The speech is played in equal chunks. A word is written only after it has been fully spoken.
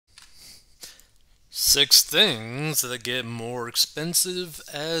Six things that get more expensive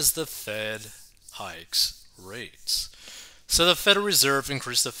as the Fed hikes rates. So the Federal Reserve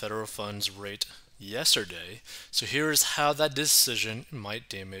increased the federal funds rate yesterday. So here is how that decision might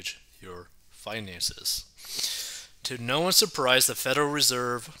damage your finances. To no one's surprise, the Federal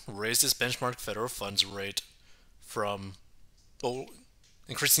Reserve raised its benchmark federal funds rate from well,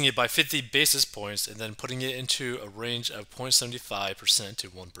 increasing it by 50 basis points and then putting it into a range of 0.75% to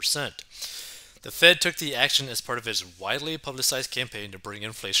 1%. The Fed took the action as part of its widely publicized campaign to bring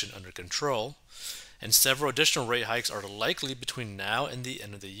inflation under control, and several additional rate hikes are likely between now and the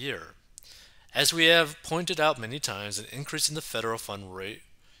end of the year. As we have pointed out many times, an increase in the federal fund rate,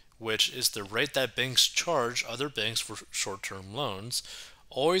 which is the rate that banks charge other banks for short term loans,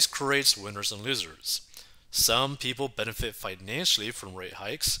 always creates winners and losers. Some people benefit financially from rate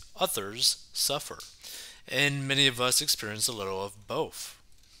hikes, others suffer, and many of us experience a little of both.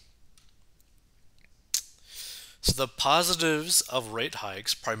 So the positives of rate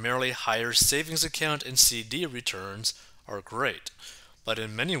hikes, primarily higher savings account and CD returns, are great, but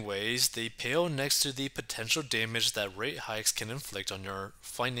in many ways they pale next to the potential damage that rate hikes can inflict on your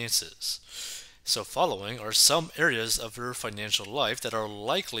finances. So following are some areas of your financial life that are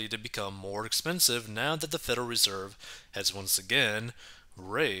likely to become more expensive now that the Federal Reserve has once again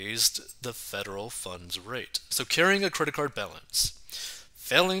raised the federal funds rate. So carrying a credit card balance.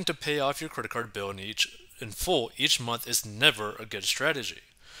 Failing to pay off your credit card bill in full each month is never a good strategy.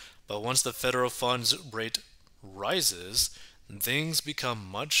 But once the federal funds rate rises, things become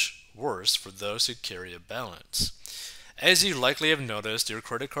much worse for those who carry a balance. As you likely have noticed, your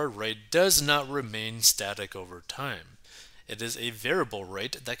credit card rate does not remain static over time. It is a variable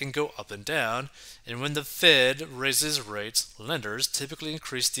rate that can go up and down, and when the Fed raises rates, lenders typically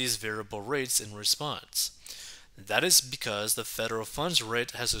increase these variable rates in response. That is because the federal funds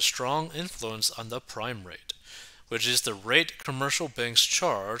rate has a strong influence on the prime rate, which is the rate commercial banks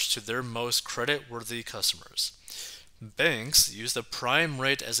charge to their most credit-worthy customers. Banks use the prime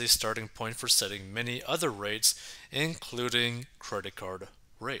rate as a starting point for setting many other rates, including credit card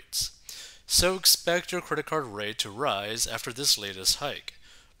rates. So expect your credit card rate to rise after this latest hike.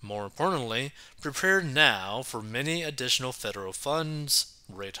 More importantly, prepare now for many additional federal funds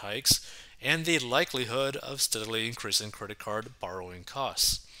rate hikes and the likelihood of steadily increasing credit card borrowing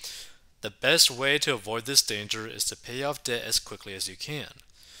costs. The best way to avoid this danger is to pay off debt as quickly as you can.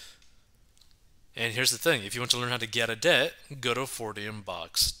 And here's the thing, if you want to learn how to get out of debt, go to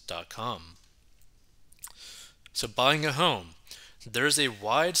 40inbox.com. So buying a home. There's a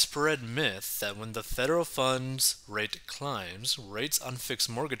widespread myth that when the federal funds rate climbs, rates on fixed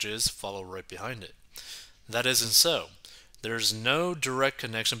mortgages follow right behind it. That isn't so. There is no direct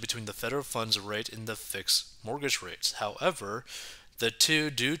connection between the federal funds rate and the fixed mortgage rates. However, the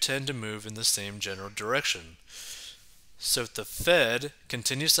two do tend to move in the same general direction. So if the Fed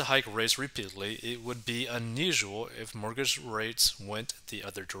continues to hike rates repeatedly, it would be unusual if mortgage rates went the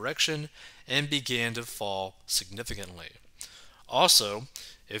other direction and began to fall significantly. Also,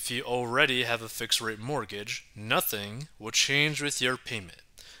 if you already have a fixed rate mortgage, nothing will change with your payment.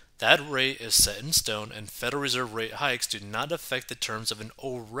 That rate is set in stone, and Federal Reserve rate hikes do not affect the terms of an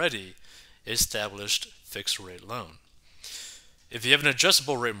already established fixed rate loan. If you have an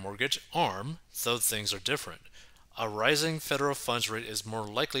adjustable rate mortgage, ARM, though things are different. A rising federal funds rate is more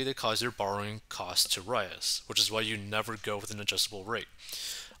likely to cause your borrowing costs to rise, which is why you never go with an adjustable rate.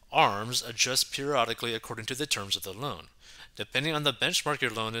 ARMs adjust periodically according to the terms of the loan. Depending on the benchmark your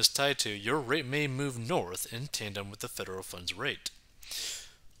loan is tied to, your rate may move north in tandem with the federal funds rate.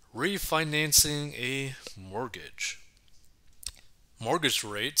 Refinancing a mortgage. Mortgage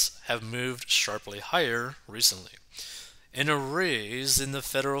rates have moved sharply higher recently, and a raise in the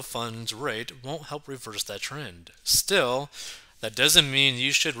federal funds rate won't help reverse that trend. Still, that doesn't mean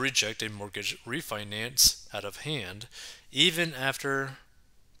you should reject a mortgage refinance out of hand, even after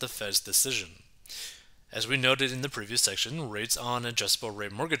the Fed's decision. As we noted in the previous section, rates on adjustable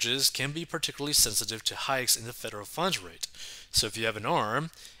rate mortgages can be particularly sensitive to hikes in the federal funds rate. So if you have an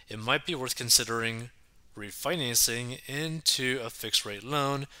ARM, it might be worth considering refinancing into a fixed rate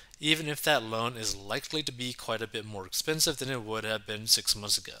loan, even if that loan is likely to be quite a bit more expensive than it would have been 6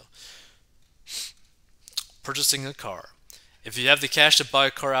 months ago. Purchasing a car. If you have the cash to buy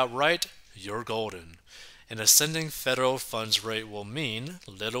a car outright, you're golden. An ascending federal funds rate will mean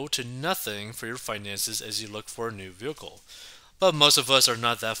little to nothing for your finances as you look for a new vehicle. But most of us are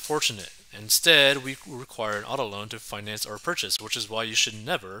not that fortunate. Instead, we require an auto loan to finance our purchase, which is why you should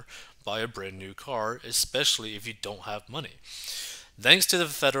never buy a brand new car, especially if you don't have money. Thanks to the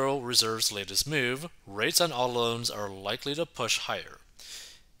Federal Reserve's latest move, rates on auto loans are likely to push higher.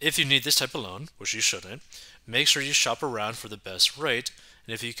 If you need this type of loan, which you shouldn't, make sure you shop around for the best rate,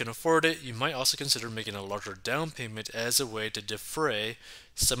 and if you can afford it, you might also consider making a larger down payment as a way to defray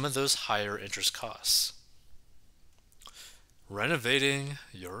some of those higher interest costs. Renovating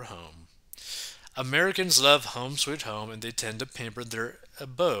your home. Americans love home sweet home, and they tend to pamper their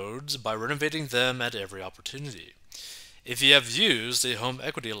abodes by renovating them at every opportunity. If you have used a home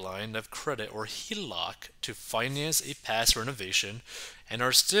equity line of credit or HELOC to finance a past renovation and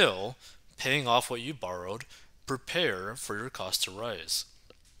are still paying off what you borrowed, prepare for your cost to rise.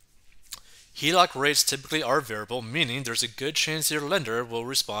 HELOC rates typically are variable, meaning there's a good chance your lender will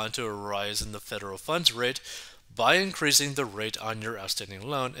respond to a rise in the federal funds rate by increasing the rate on your outstanding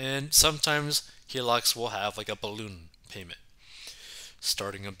loan, and sometimes HELOCs will have like a balloon payment.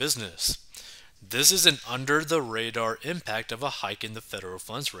 Starting a business. This is an under-the-radar impact of a hike in the federal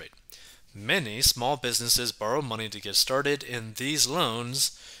funds rate. Many small businesses borrow money to get started, and these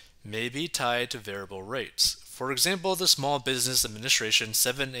loans may be tied to variable rates. For example, the Small Business Administration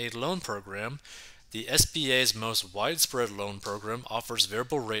 7(a) loan program, the SBA's most widespread loan program, offers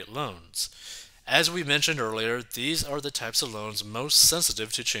variable rate loans. As we mentioned earlier, these are the types of loans most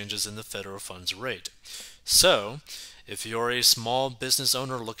sensitive to changes in the federal funds rate. So, if you're a small business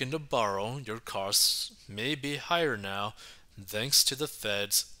owner looking to borrow, your costs may be higher now thanks to the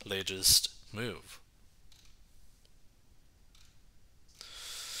Fed's latest move.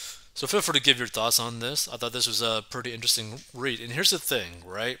 So feel free to give your thoughts on this. I thought this was a pretty interesting read. And here's the thing,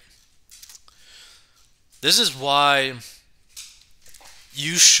 right? This is why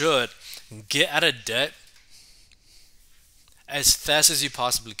you should get out of debt as fast as you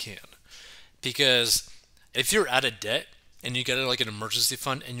possibly can. Because if you're out of debt and you get like an emergency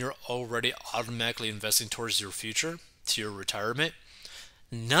fund and you're already automatically investing towards your future, to your retirement,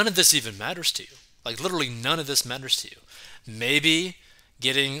 none of this even matters to you. Like literally none of this matters to you. Maybe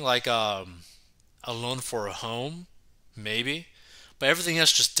getting like a loan for a home, maybe, but everything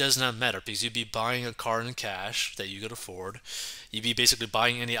else just does not matter because you'd be buying a car in cash that you could afford. You'd be basically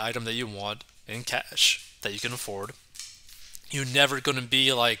buying any item that you want in cash that you can afford. You're never going to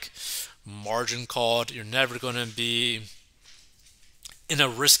be like margin called. You're never going to be in a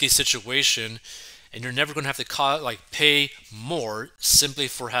risky situation, and you're never going to have to pay more simply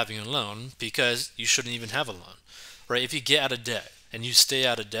for having a loan because you shouldn't even have a loan, right? If you get out of debt and you stay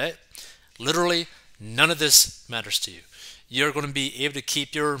out of debt, literally none of this matters to you. You're going to be able to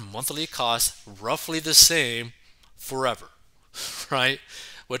keep your monthly costs roughly the same forever, right?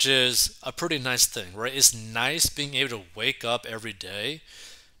 Which is a pretty nice thing, right? It's nice being able to wake up every day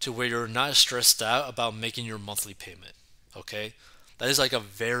to where you're not stressed out about making your monthly payment, okay? That is like a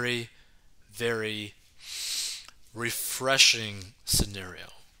very, very refreshing scenario,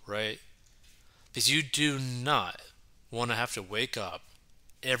 right? Because you do not want to have to wake up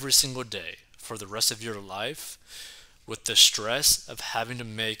every single day for the rest of your life with the stress of having to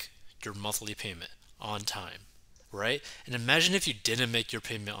make your monthly payment on time, right? And imagine if you didn't make your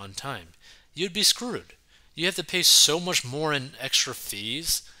payment on time. You'd be screwed. You have to pay so much more in extra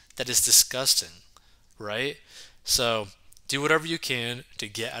fees that is disgusting, right? So do whatever you can to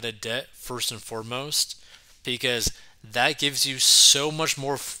get out of debt first and foremost, because that gives you so much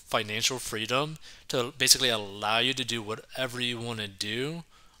more financial freedom to basically allow you to do whatever you want to do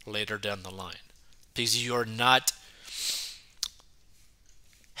later down the line, because you are not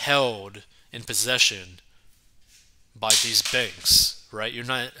held in possession by these banks, right? You're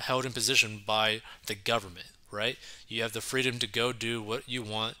not held in position by the government, right? You have the freedom to go do what you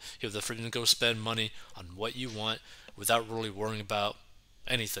want. You have the freedom to go spend money on what you want without really worrying about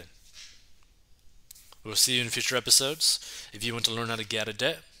anything. We'll see you in future episodes. If you want to learn how to get out of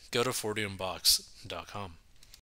debt, go to 40inbox.com.